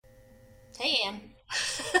Hey, Ann.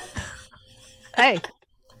 Hey,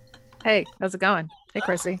 hey, how's it going? Hey,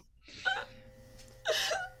 Chrissy.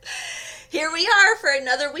 Here we are for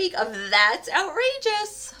another week of That's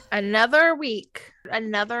Outrageous. Another week,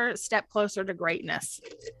 another step closer to greatness.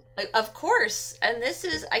 Of course. And this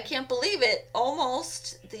is, I can't believe it,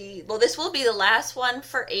 this will be the last one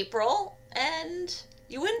for April, and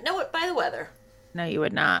you wouldn't know it by the weather. No, you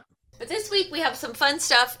would not. But this week we have some fun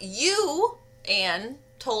stuff. You, Anne,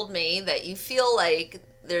 told me that you feel like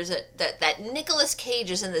that Nicolas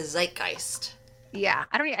Cage is in the zeitgeist. Yeah,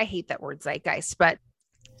 I hate that word zeitgeist, but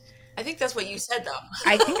I think that's what you said,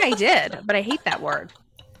 I though. think I did, but I hate that word.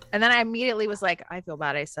 And then I immediately was like, I feel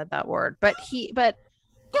bad I said that word. But yeah,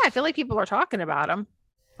 I feel like people are talking about him,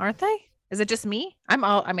 aren't they? Is it just me? I'm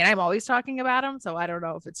always talking about him, so I don't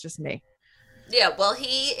know if it's just me. Yeah, well,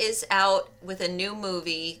 he is out with a new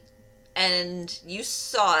movie, and you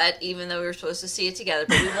saw it, even though we were supposed to see it together,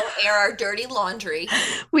 but we won't air our dirty laundry.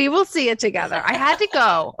 We will see it together. I had to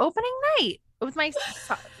go opening night with my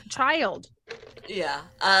child. Yeah.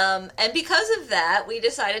 And because of that, we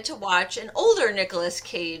decided to watch an older Nicolas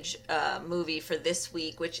Cage movie for this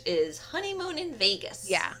week, which is Honeymoon in Vegas.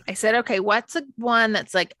 Yeah. I said, okay, what's a one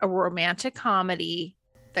that's like a romantic comedy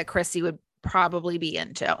that Chrissy would probably be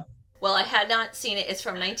into? Well, I had not seen it. It's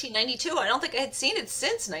from 1992. I don't think I had seen it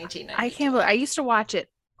since I 1992. can't believe I used to watch it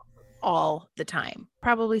all the time.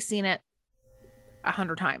 Probably seen it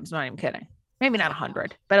 100 times. Not even kidding. Maybe not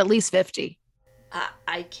 100, but at least 50.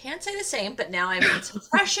 I can't say the same, but now it's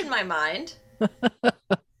fresh in my mind.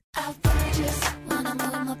 Outrageous, wanna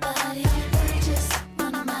move my body. Outrageous,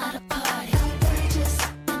 when I'm at a party. Outrageous,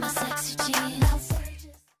 in my sexy jeans.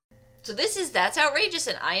 Outrageous. So this is That's Outrageous,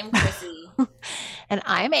 and I am Chrissy. And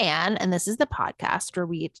I'm Anne, and this is the podcast where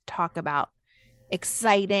we talk about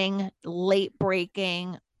exciting, late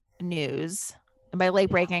breaking news. And by late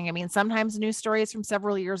breaking, I mean sometimes news stories from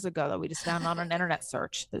several years ago that we just found on an internet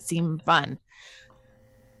search that seem fun.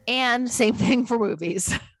 And same thing for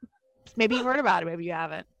movies. Maybe you've heard about it, maybe you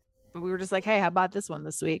haven't. But we were just like, hey, how about this one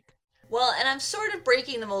this week? Well, and I'm sort of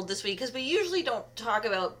breaking the mold this week because we usually don't talk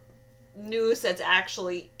about news that's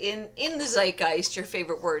actually in the zeitgeist, your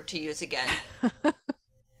favorite word to use again.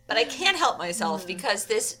 But I can't help myself because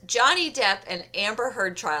this Johnny Depp and Amber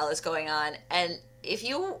Heard trial is going on, and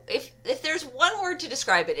if there's one word to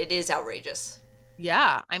describe it, it is outrageous.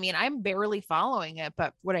 Yeah. I mean, I'm barely following it,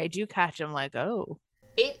 but when I do catch them, like, oh,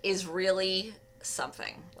 It is really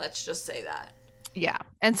something. Let's just say that. yeah.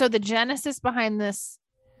 And so the genesis behind this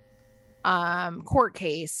court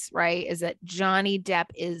case, right, is that Johnny Depp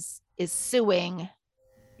is suing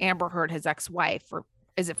Amber Heard, his ex-wife, for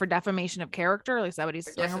is it for defamation of character? Like, is that what he's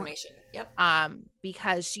For suing her? defamation. Yep.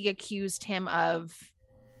 Because she accused him of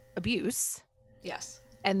abuse, Yes.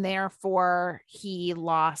 and therefore he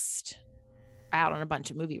lost out on a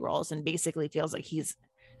bunch of movie roles and basically feels like he's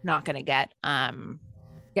not going to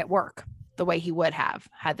get work the way he would have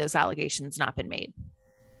had those allegations not been made.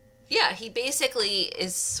 Yeah, he basically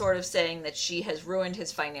is sort of saying that she has ruined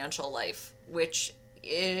his financial life, which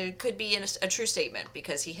it could be a true statement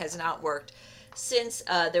because he has not worked since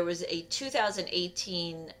there was a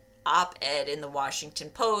 2018 op-ed in the Washington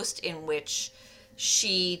Post in which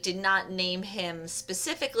she did not name him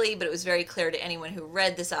specifically, but it was very clear to anyone who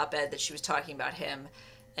read this op-ed that she was talking about him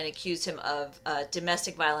and accused him of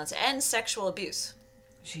domestic violence and sexual abuse.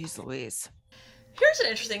 Jeez Louise. Here's an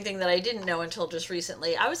interesting thing that I didn't know until just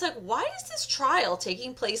recently. I was like, why is this trial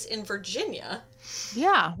taking place in Virginia?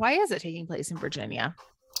 Yeah. Why is it taking place in Virginia?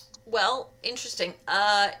 Well, interesting.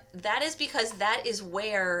 That is because that is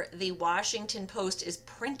where the Washington Post is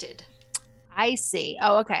printed. I see.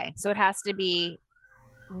 Oh, okay. So it has to be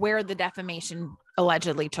where the defamation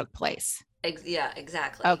allegedly took place. Yeah,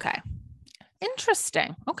 exactly. Okay.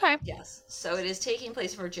 Interesting. Okay. Yes. So it is taking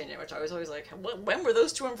place in Virginia, which I was always like, when were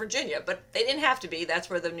those two in Virginia? But they didn't have to be. That's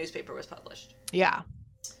where the newspaper was published Yeah.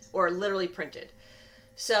 or literally printed.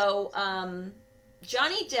 So,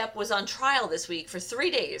 Johnny Depp was on trial this week for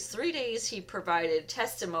 3 days. 3 days he provided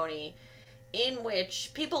testimony in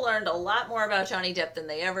which people learned a lot more about Johnny Depp than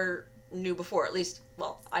they ever knew before. At least,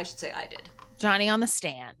 well, I should say I did. Johnny on the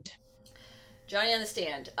stand. Johnny on the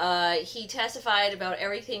stand. He testified about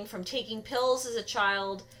everything from taking pills as a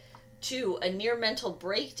child to a near mental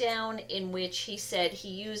breakdown in which he said he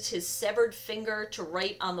used his severed finger to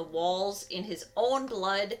write on the walls in his own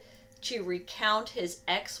blood to recount his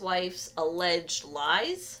ex-wife's alleged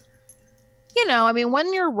lies. I mean,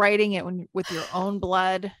 when you're writing it with your own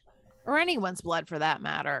blood or anyone's blood for that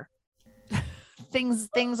matter, things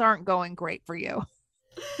aren't going great for you.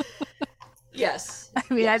 Yes. I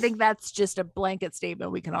mean, I Yes. think that's just a blanket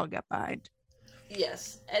statement we can all get behind.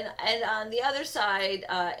 Yes, and on the other side,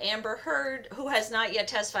 Amber Heard, who has not yet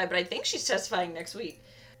testified, but I think she's testifying next week.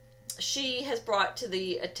 She has brought to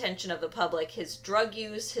the attention of the public his drug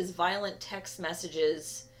use, his violent text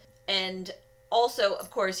messages, and also, of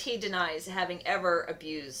course, he denies having ever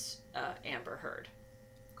abused Amber Heard.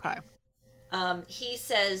 Okay. He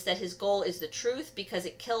says that his goal is the truth because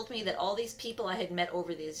it killed me that all these people I had met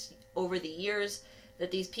over the years,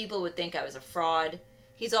 that these people would think I was a fraud.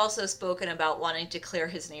 He's also spoken about wanting to clear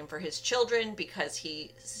his name for his children because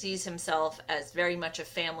he sees himself as very much a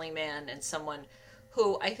family man and someone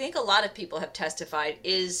who I think a lot of people have testified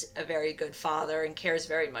is a very good father and cares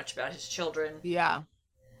very much about his children. Yeah.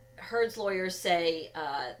 Heard's lawyers say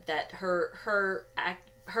that her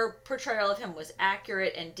portrayal of him was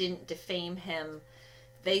accurate and didn't defame him.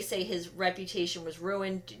 They say his reputation was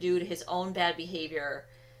ruined due to his own bad behavior.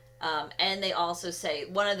 And they also say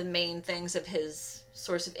one of the main things of his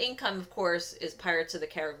source of income, of course, is Pirates of the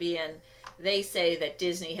Caribbean. They say that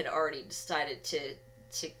Disney had already decided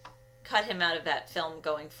to cut him out of that film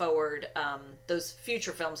going forward, those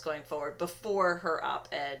future films going forward, before her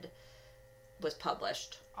op-ed was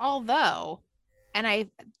published. Although, and I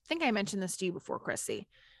think I mentioned this to you before, Chrissy,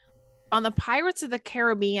 on the Pirates of the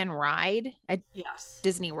Caribbean ride at Yes.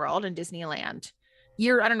 Disney World and Disneyland,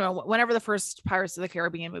 I don't know, whenever the first Pirates of the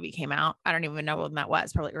Caribbean movie came out, I don't even know when that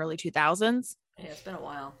was, probably early 2000s. Yeah, it's been a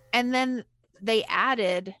while. And then they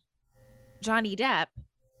added Johnny Depp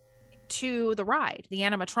to the ride, the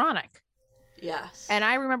animatronic. Yes. And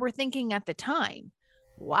I remember thinking at the time,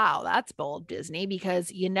 wow, that's bold, Disney,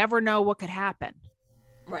 because you never know what could happen.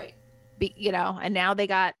 Right. And now they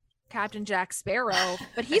got Captain Jack Sparrow,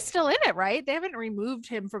 but he's still in it, right? They haven't removed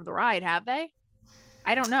him from the ride, have they?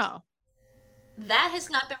 I don't know. That has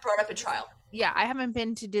not been brought up at trial. Yeah, I haven't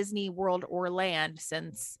been to Disney World or Land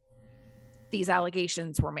since these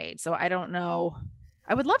allegations were made. So I don't know.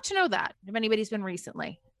 I would love to know that if anybody's been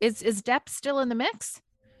recently. Is Depp still in the mix?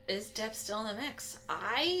 Is Depp still in the mix?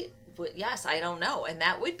 Yes, I don't know. And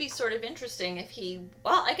that would be sort of interesting if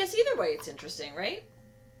well, I guess either way it's interesting, right?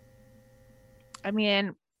 I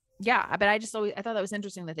mean, yeah, but I thought that was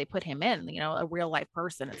interesting that they put him in, a real life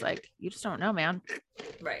person. It's like, you just don't know, man.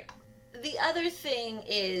 Right. The other thing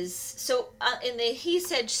is, so he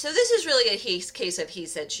said, so this is really a case of he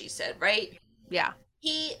said, she said, right? Yeah.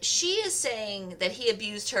 She is saying that he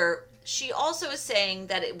abused her. She also is saying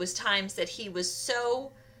that it was times that he was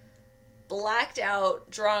so blacked out,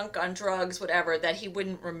 drunk, on drugs, whatever, that he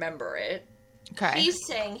wouldn't remember it. Okay. He's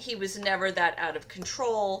saying he was never that out of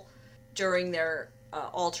control during their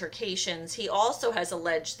altercations. He also has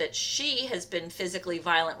alleged that she has been physically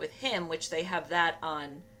violent with him, which they have that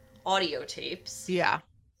on audio tapes. Yeah.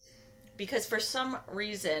 Because for some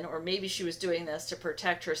reason, or maybe she was doing this to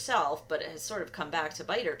protect herself, but it has sort of come back to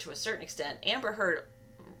bite her to a certain extent. Amber Heard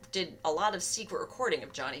did a lot of secret recording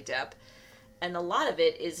of Johnny Depp, and a lot of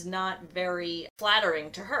it is not very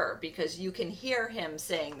flattering to her because you can hear him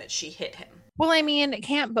saying that she hit him. Well, I mean,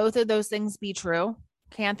 can't both of those things be true?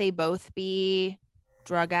 Can't they both be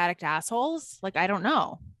drug addict assholes? Like, I don't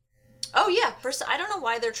know. Oh, yeah. First, I don't know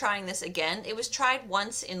why they're trying this again. It was tried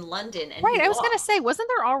once in London. And right. I was going to say, wasn't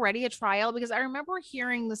there already a trial? Because I remember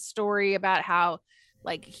hearing the story about how,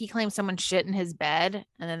 like, he claimed someone shit in his bed.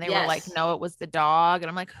 And then they were like, no, it was the dog. And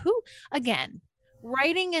I'm like, who? Again,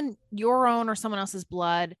 writing in your own or someone else's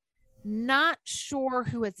blood, not sure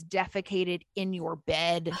who has defecated in your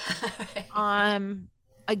bed.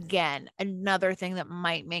 Again, another thing that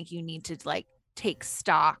might make you need to, like, take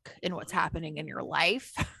stock in what's happening in your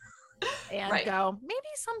life. And go, maybe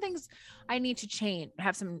some things I need to change,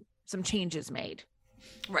 have some changes made.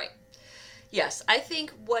 Right. Yes. I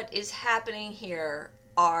think what is happening here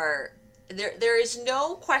are there is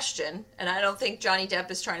no question, and I don't think Johnny Depp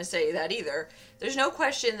is trying to say that either. There's no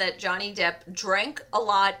question that Johnny Depp drank a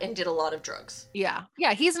lot and did a lot of drugs. Yeah.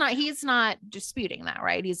 Yeah. He's not disputing that,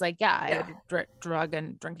 right? He's like, I had a drug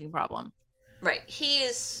and drinking problem. Right. He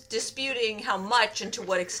is disputing how much and to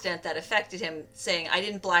what extent that affected him, saying, I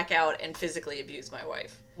didn't black out and physically abuse my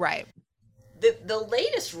wife. Right. The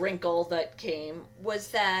latest wrinkle that came was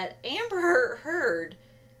that Amber Heard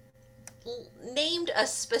named a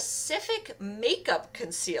specific makeup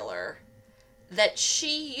concealer that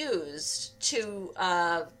she used to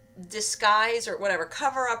disguise or whatever,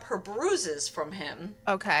 cover up her bruises from him.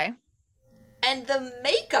 Okay. And the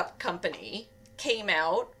makeup company came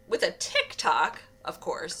out with a TikTok, of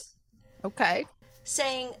course. Okay.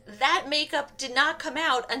 Saying that makeup did not come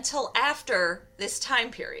out until after this time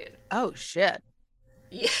period. Oh, shit.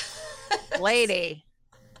 Yeah. Lady.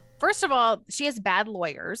 First of all, she has bad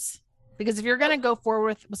lawyers, because if you're going to go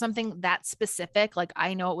forward with something that specific, like,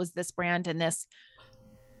 I know it was this brand and this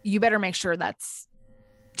you better make sure that's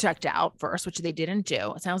checked out first, which they didn't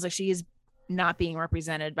do. It sounds like she is not being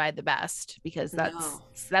represented by the best, because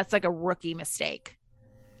that's like a rookie mistake.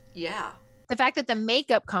 Yeah. The fact that the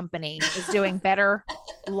makeup company is doing better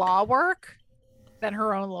law work than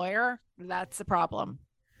her own lawyer, that's the problem.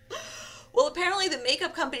 Well, apparently the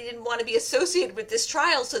makeup company didn't want to be associated with this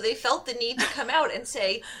trial, so they felt the need to come out and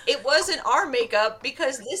say, it wasn't our makeup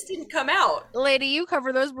because this didn't come out. Lady, you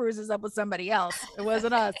cover those bruises up with somebody else. It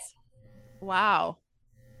wasn't us. Wow.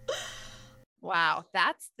 Wow.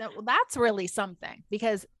 That's really something,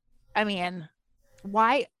 because, I mean,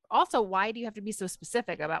 why do you have to be so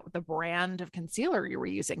specific about the brand of concealer you were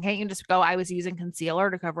using? Can't you just go, I was using concealer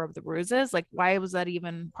to cover up the bruises? Like, why was that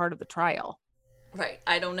even part of the trial? Right.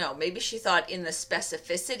 I don't know. Maybe she thought in the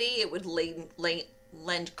specificity it would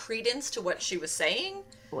lend credence to what she was saying.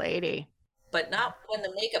 Lady. But not when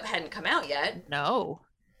the makeup hadn't come out yet. No.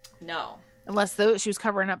 Unless she was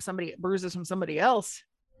covering up bruises from somebody else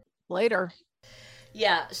later.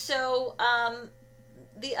 Yeah. So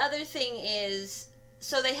the other thing is,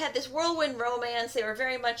 so they had this whirlwind romance. They were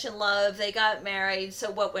very much in love. They got married.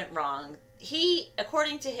 So what went wrong?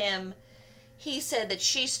 According to him, he said that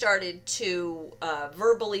she started to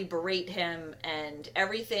verbally berate him, and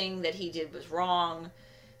everything that he did was wrong.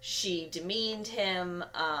 She demeaned him,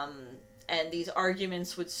 and these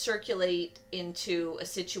arguments would circulate into a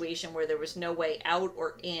situation where there was no way out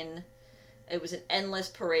or in. It was an endless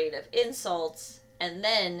parade of insults, and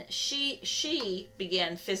then she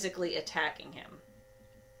began physically attacking him.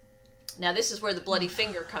 Now, this is where the bloody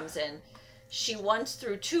finger comes in. She once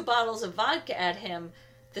threw 2 bottles of vodka at him,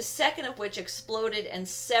 the second of which exploded and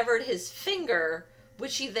severed his finger,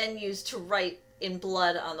 which he then used to write in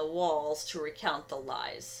blood on the walls to recount the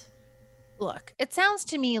lies. Look, it sounds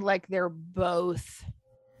to me like they're both,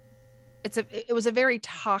 it was a very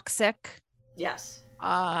toxic, yes,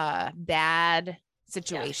 bad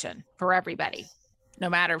situation for everybody. No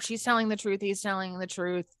matter if she's telling the truth, he's telling the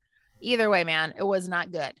truth. Either way, man, it was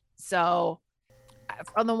not good. So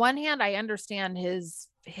on the one hand, I understand his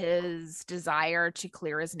desire to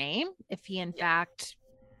clear his name if he in fact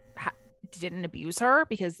didn't abuse her,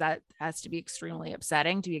 because that has to be extremely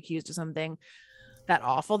upsetting to be accused of something that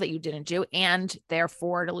awful that you didn't do, and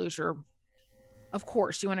therefore to lose your, of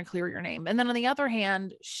course you want to clear your name. And then on the other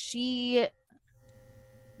hand, she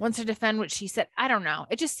wants to defend what she said. I don't know,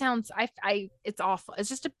 it just sounds, it's awful. It's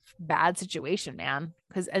just a bad situation, man,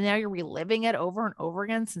 and now you're reliving it over and over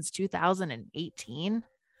again since 2018.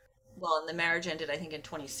 Well, and the marriage ended, I think, in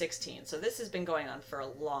 2016. So this has been going on for a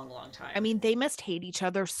long, long time. I mean, they must hate each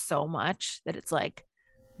other so much that it's like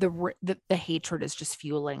the hatred is just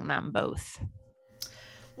fueling them both.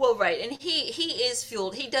 Well, right. And he is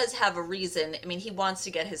fueled. He does have a reason. I mean, he wants to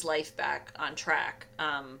get his life back on track.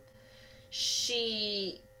 The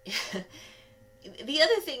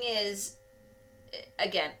other thing is,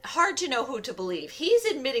 again, hard to know who to believe. He's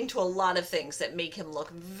admitting to a lot of things that make him look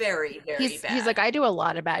very, very bad. He's like, I do a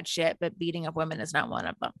lot of bad shit, but beating up women is not one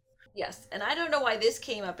of them. Yes. And I don't know why this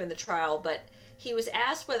came up in the trial, but he was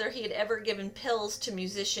asked whether he had ever given pills to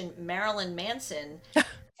musician Marilyn Manson.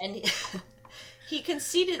 And he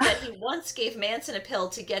conceded that he once gave Manson a pill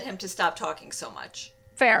to get him to stop talking so much.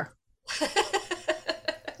 Fair.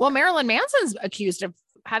 Well, Marilyn Manson's accused of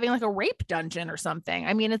having like a rape dungeon or something.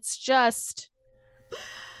 I mean, it's just,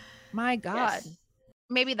 my God. Yes.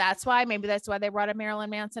 Maybe that's why they brought up Marilyn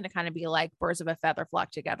Manson, to kind of be like birds of a feather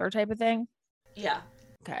flock together type of thing. Yeah.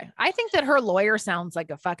 Okay. I think that her lawyer sounds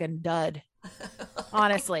like a fucking dud.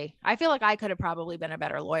 Honestly, I feel like I could have probably been a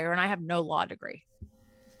better lawyer, and I have no law degree.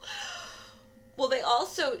 Well,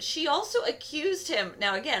 she also accused him.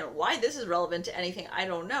 Now, again, why this is relevant to anything, I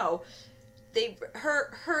don't know.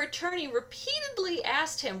 Her attorney repeatedly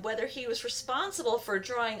asked him whether he was responsible for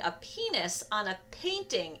drawing a penis on a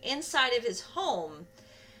painting inside of his home,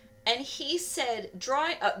 and he said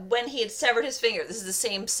when he had severed his finger. This is the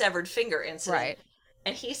same severed finger incident, right?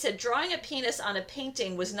 And he said drawing a penis on a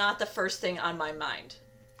painting was not the first thing on my mind.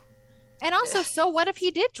 And also, so what if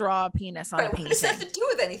he did draw a penis on a painting? What does that have to do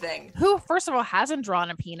with anything? Who, first of all, hasn't drawn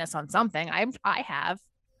a penis on something? I have.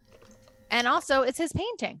 And also, it's his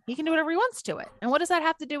painting. He can do whatever he wants to it. And what does that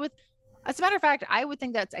have to do with? As a matter of fact, I would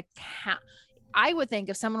think I would think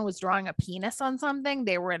if someone was drawing a penis on something,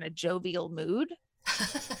 they were in a jovial mood.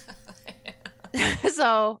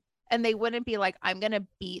 So, and they wouldn't be like, I'm going to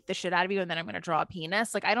beat the shit out of you and then I'm going to draw a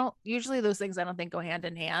penis. Like, usually those things I don't think go hand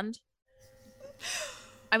in hand.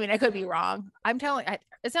 I mean, I could be wrong.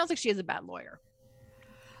 It sounds like she is a bad lawyer.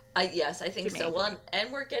 Yes, I think so. Well,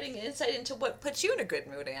 and we're getting insight into what puts you in a good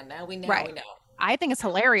mood, Anne. Now we know. Right. We know. I think it's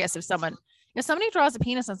hilarious if somebody draws a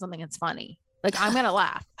penis on something, it's funny. Like, I'm gonna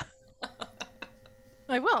laugh.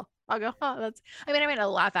 I will. I'll go, oh, that's, I mean,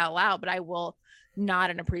 I'll laugh out loud, but I will nod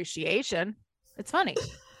in appreciation. It's funny.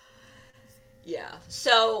 Yeah.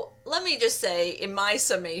 So let me just say, in my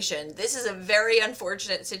summation, this is a very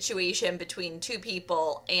unfortunate situation between two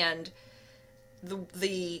people, and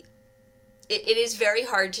the it is very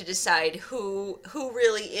hard to decide who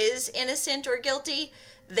really is innocent or guilty.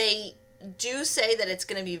 They do say that it's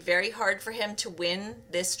going to be very hard for him to win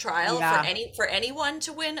this trial, Yeah. for anyone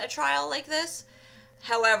to win a trial like this.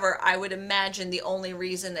 However, I would imagine the only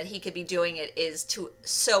reason that he could be doing it is to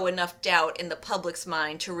sow enough doubt in the public's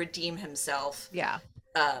mind to redeem himself, Yeah.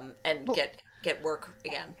 and Well- get work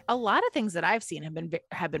again. A lot of things that I've seen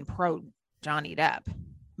have been pro Johnny Depp.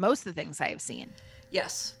 Most of the things I have seen,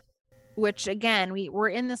 Yes. which again, we're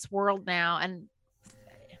in this world now, and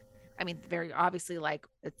I mean, very obviously, like,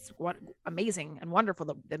 it's what amazing and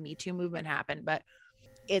wonderful the Me Too movement happened, but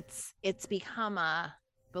it's become a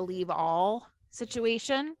believe all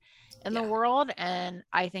situation in the Yeah. world, and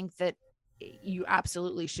I think that you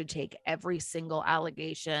absolutely should take every single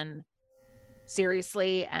allegation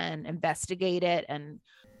seriously and investigate it. And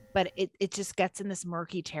but it just gets in this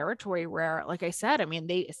murky territory where, like I said, I mean,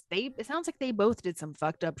 they it sounds like they both did some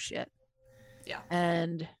fucked up shit. Yeah.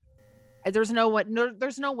 And there's no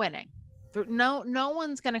winning. No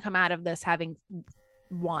one's going to come out of this having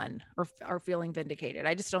won or feeling vindicated.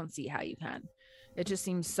 I just don't see how you can. It just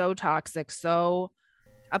seems so toxic, so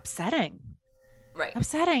upsetting. Right.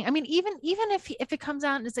 I mean, even if it comes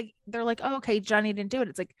out and it's like they're like, oh, okay, Johnny didn't do it.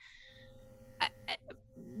 It's like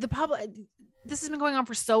the public. This has been going on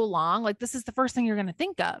for so long. Like, this is the first thing you're going to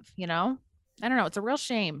think of. I don't know. It's a real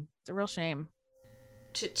shame.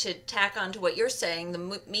 To tack on to what you're saying,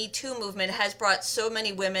 the Me Too movement has brought so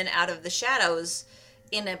many women out of the shadows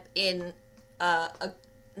in a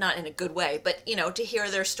not in a good way, but to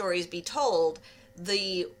hear their stories be told.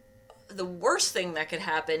 The worst thing that could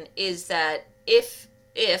happen is that if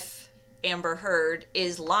Amber Heard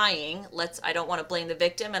is lying, I don't want to blame the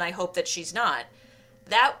victim, and I hope that she's not.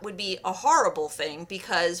 That would be a horrible thing,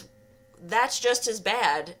 because that's just as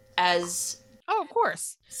bad as Oh, of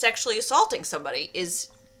course. sexually assaulting somebody, is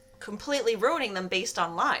completely ruining them based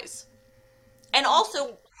on lies, and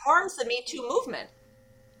also harms the Me Too movement.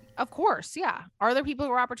 Of course. Yeah. Are there people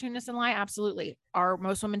who are opportunists and lie? Absolutely. Are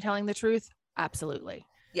most women telling the truth? Absolutely.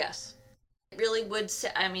 Yes. It really would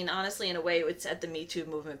I mean, honestly, in a way, it would set the Me Too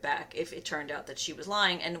movement back if it turned out that she was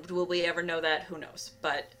lying. And will we ever know that? Who knows?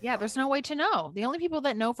 But Yeah, there's no way to know. The only people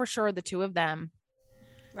that know for sure are the two of them,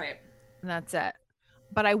 right. and that's it.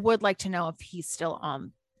 But I would like to know if he's still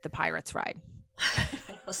on the Pirates ride.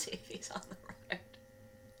 We'll see if he's on the ride.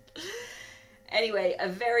 Anyway, a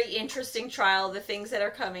very interesting trial. The things that are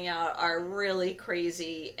coming out are really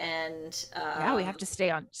crazy, and Yeah, we have to stay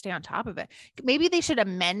on top of it. Maybe they should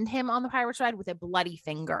amend him on the Pirates ride with a bloody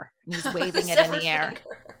finger. And he's waving it in the air.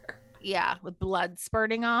 Yeah, with blood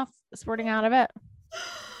spurting out of it.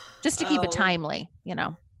 Just to keep it timely,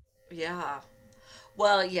 Yeah.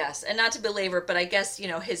 Well, yes, and not to belabor, but I guess,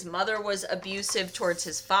 his mother was abusive towards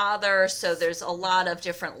his father, so there's a lot of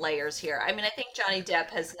different layers here. I mean, I think Johnny Depp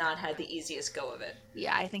has not had the easiest go of it.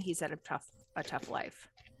 Yeah, I think he's had a tough life.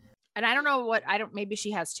 And I don't know maybe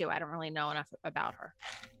she has too. I don't really know enough about her.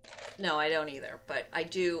 No, I don't either, but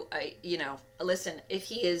listen, if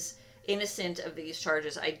he is innocent of these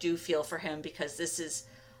charges, I do feel for him, because this is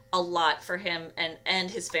a lot for him and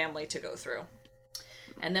his family to go through.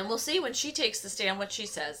 And then we'll see when she takes the stand what she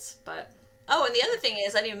says. But and the other thing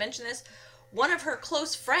is, I didn't even mention this, one of her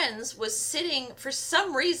close friends was sitting, for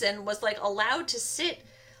some reason, was like allowed to sit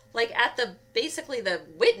like at the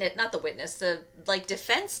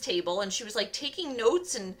defense table, and she was like taking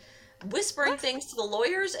notes and whispering things to the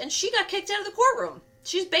lawyers, and she got kicked out of the courtroom.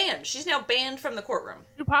 She's banned. She's now banned from the courtroom.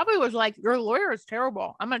 She probably was like, your lawyer is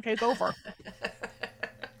terrible. I'm going to take over.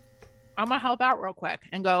 I'm going to help out real quick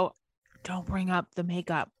and go, don't bring up the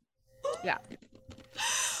makeup. Yeah.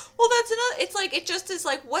 Well, that's another. It's like, it just is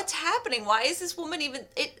like, what's happening? Why is this woman even?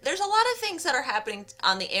 There's a lot of things that are happening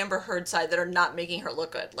on the Amber Heard side that are not making her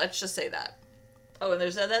look good. Let's just say that. Oh,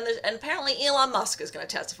 and apparently Elon Musk is going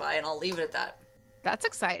to testify, and I'll leave it at that. That's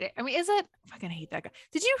exciting. I mean, is it? I fucking hate that guy.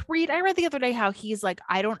 Did you read? I read the other day how he's like,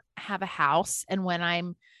 I don't have a house, and when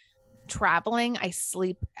I'm traveling, I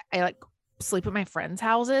sleep at my friends'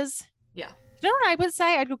 houses. Yeah. You know what I would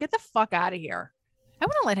say? I'd go, get the fuck out of here. I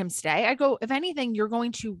wouldn't let him stay. I'd go, if anything, you're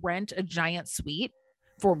going to rent a giant suite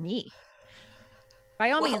for me.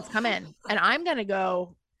 By all means, come in. And I'm going to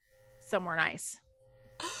go somewhere nice.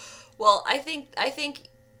 Well, I think I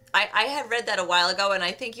had read that a while ago, and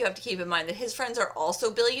I think you have to keep in mind that his friends are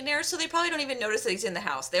also billionaires, so they probably don't even notice that he's in the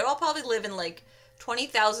house. They all probably live in like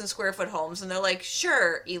 20,000 square foot homes, and they're like,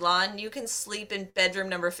 sure, Elon, you can sleep in bedroom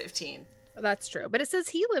number 15. That's true. But it says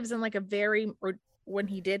he lives in like a very, or when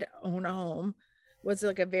he did own a home, was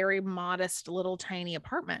like a very modest little tiny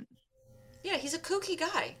apartment. Yeah, he's a kooky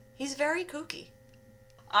guy. He's very kooky.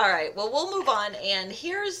 All right, well, we'll move on, and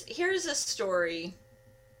here's a story.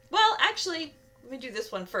 Well, actually, let me do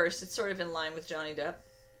this one first. It's sort of in line with Johnny Depp.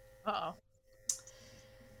 Uh-oh.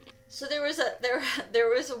 So there was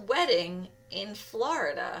a wedding in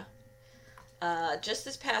Florida just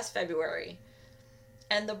this past February,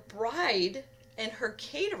 and the bride and her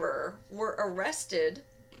caterer were arrested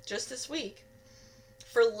just this week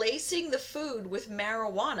for lacing the food with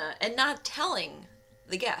marijuana and not telling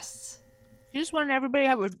the guests. You just wanted everybody to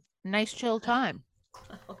have a nice chill time.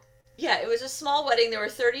 Yeah, it was a small wedding. There were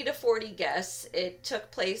 30 to 40 guests. It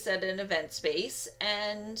took place at an event space,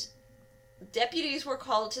 and deputies were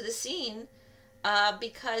called to the scene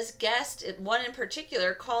because one in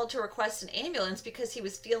particular, called to request an ambulance because he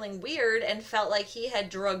was feeling weird and felt like he had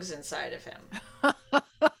drugs inside of him.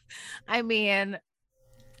 I mean,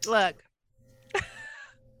 look.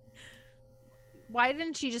 Why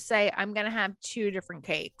didn't she just say, I'm going to have 2 different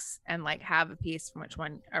cakes and like have a piece from which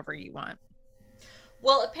one ever you want?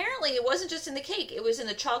 Well, apparently it wasn't just in the cake. It was in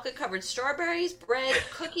the chocolate-covered strawberries, bread,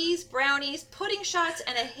 cookies, brownies, pudding shots,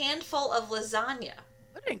 and a handful of lasagna.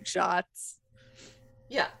 Pudding shots?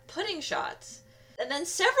 Yeah, pudding shots. And then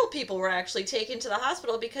several people were actually taken to the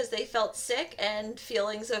hospital because they felt sick and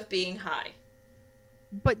feelings of being high.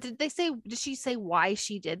 But did she say why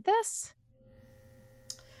she did this?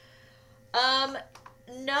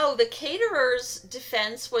 No, the caterer's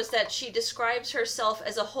defense was that she describes herself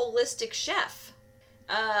as a holistic chef.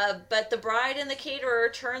 But the bride and the caterer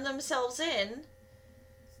turned themselves in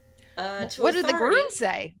to what did the groom authorities.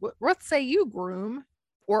 say? What say you, groom?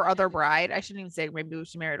 Or other bride? I shouldn't even say, maybe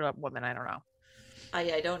she married a woman. I don't know.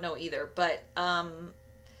 I don't know either, but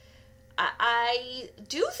I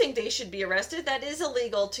do think they should be arrested. That is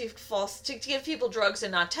illegal to give people drugs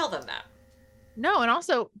and not tell them that. No, and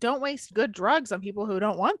also don't waste good drugs on people who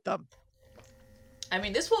don't want them. I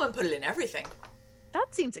mean, this woman put it in everything.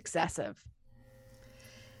 That seems excessive.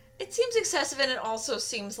 It seems excessive, and it also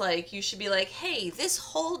seems like you should be like, hey, this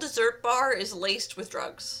whole dessert bar is laced with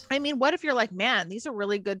drugs. I mean, what if you're like, man, these are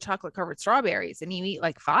really good chocolate covered strawberries, and you eat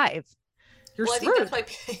like 5? You're well, screwed. I think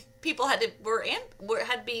that's why people had to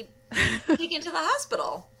be taken to the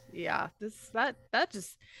hospital. Yeah, that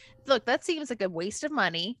just look, that seems like a waste of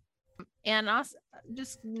money, and also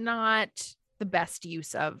just not the best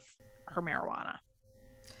use of her marijuana.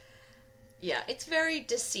 Yeah, it's very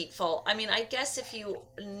deceitful. I mean, I guess if you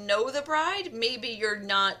know the bride, maybe you're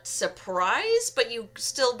not surprised, but you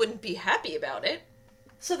still wouldn't be happy about it.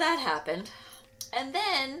 So that happened. And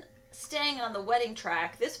then, staying on the wedding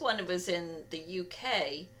track, this one was in the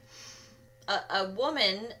UK. A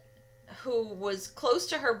woman who was close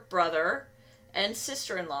to her brother and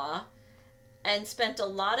sister-in-law and spent a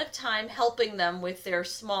lot of time helping them with their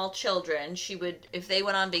small children. She would, if they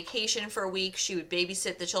went on vacation for a week, she would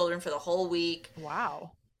babysit the children for the whole week.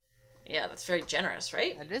 Wow. Yeah, that's very generous,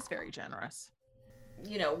 right? That is very generous.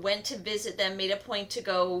 You know, went to visit them, made a point to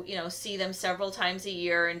go, see them several times a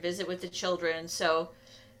year and visit with the children. So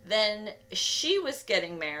then she was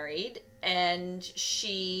getting married, and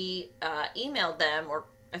she emailed them, or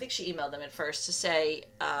I think she emailed them at first to say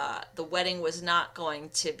the wedding was not going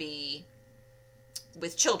to be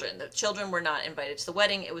with children. The children were not invited to the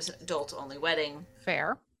wedding. It was an adult-only wedding.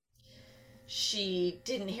 Fair. She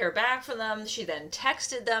didn't hear back from them. She then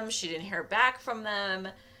texted them. She didn't hear back from them.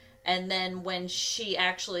 And then when she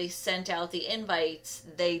actually sent out the invites,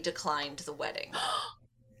 they declined the wedding.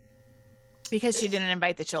 Because she didn't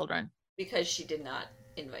invite the children. Because she did not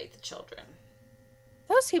invite the children.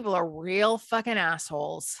 Those people are real fucking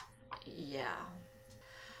assholes. Yeah.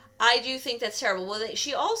 I do think that's terrible. Well, they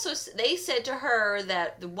said to her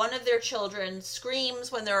that one of their children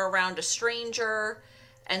screams when they're around a stranger,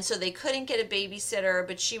 and so they couldn't get a babysitter,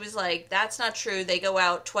 but she was like, that's not true. They go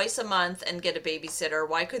out twice a month and get a babysitter.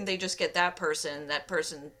 Why couldn't they just get that person? That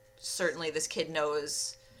person, certainly this kid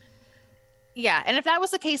knows. Yeah, and if that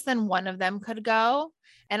was the case, then one of them could go.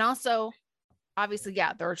 And also, obviously,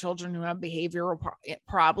 yeah, there are children who have behavioral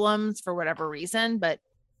problems for whatever reason, but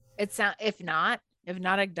if not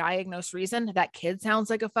a diagnosed reason, that kid sounds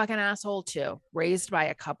like a fucking asshole too, raised by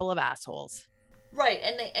a couple of assholes. Right,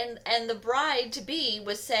 and the bride to be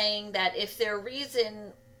was saying that if their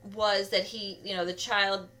reason was that the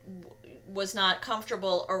child was not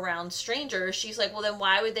comfortable around strangers, she's like, well, then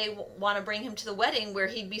why would they want to bring him to the wedding where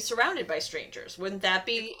he'd be surrounded by strangers? Wouldn't that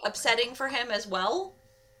be upsetting for him as well?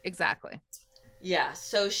 Exactly. Yeah,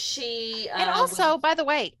 so she And also, by the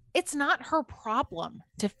way, it's not her problem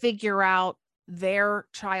to figure out their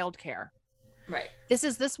childcare. right. This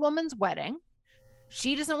is this woman's wedding.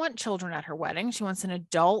 She doesn't want children at her wedding. She wants an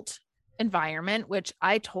adult environment, which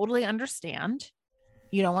I totally understand.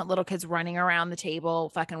 You don't want little kids running around the table,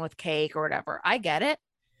 fucking with cake or whatever. I get it.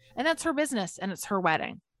 And that's her business and it's her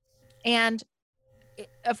wedding. And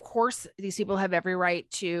of course, these people have every right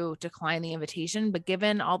to decline the invitation, but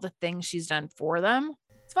given all the things she's done for them,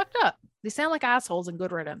 it's fucked up. They sound like assholes and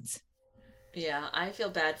good riddance. Yeah, I feel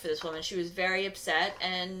bad for this woman. She was very upset,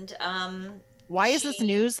 and why is this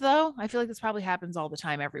news though? I feel like this probably happens all the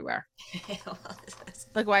time everywhere.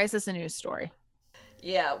 Like, why is this a news story?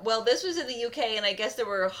 Yeah, well, this was in the UK, and I guess there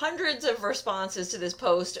were hundreds of responses to this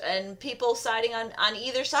post, and people siding on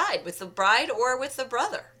either side, with the bride or with the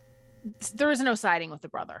brother. There is no siding with the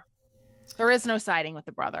brother. There is no siding with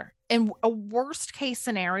the brother. In a worst case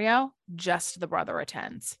scenario, just the brother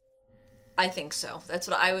attends. I think so. That's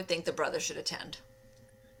what I would think the brother should attend.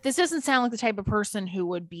 This doesn't sound like the type of person who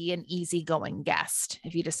would be an easygoing guest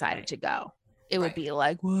if you decided to go. It would be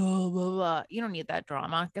like, whoa, blah, blah. You don't need that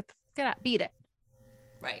drama. Get out, beat it.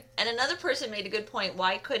 Right. And another person made a good point.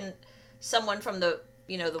 Why couldn't someone from the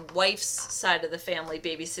wife's side of the family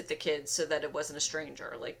babysit the kids so that it wasn't a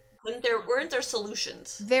stranger? Like, weren't there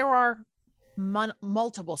solutions? There are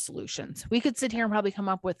multiple solutions. We could sit here and probably come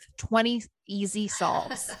up with 20 easy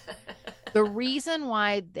solves. The reason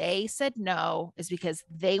why they said no is because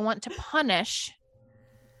they want to punish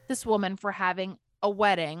this woman for having a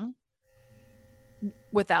wedding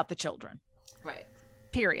without the children. Right.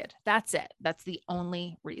 Period. That's it. That's the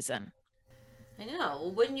only reason. I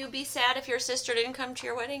know. Wouldn't you be sad if your sister didn't come to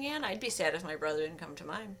your wedding, Anne? I'd be sad if my brother didn't come to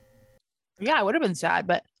mine. Yeah, I would have been sad,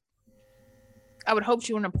 but I would hope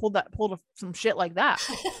she wouldn't have pulled some shit like that.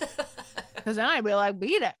 Because then I'd be like,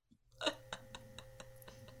 beat it.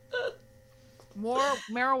 More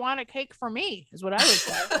marijuana cake for me is what I would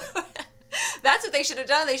say. That's what they should have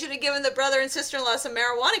done. They should have given the brother and sister-in-law some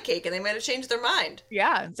marijuana cake, and they might have changed their mind.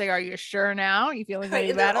 Yeah, and say, "Are you sure now? You feeling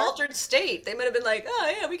any in better?" Their altered state, they might have been like,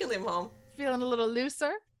 "Oh yeah, we can leave him home." Feeling a little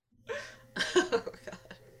looser. Oh, God.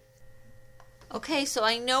 Okay, so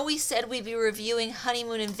I know we said we'd be reviewing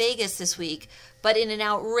Honeymoon in Vegas this week, but in an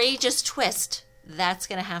outrageous twist, that's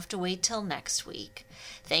going to have to wait till next week.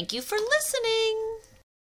 Thank you for listening.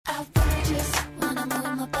 Outrageous.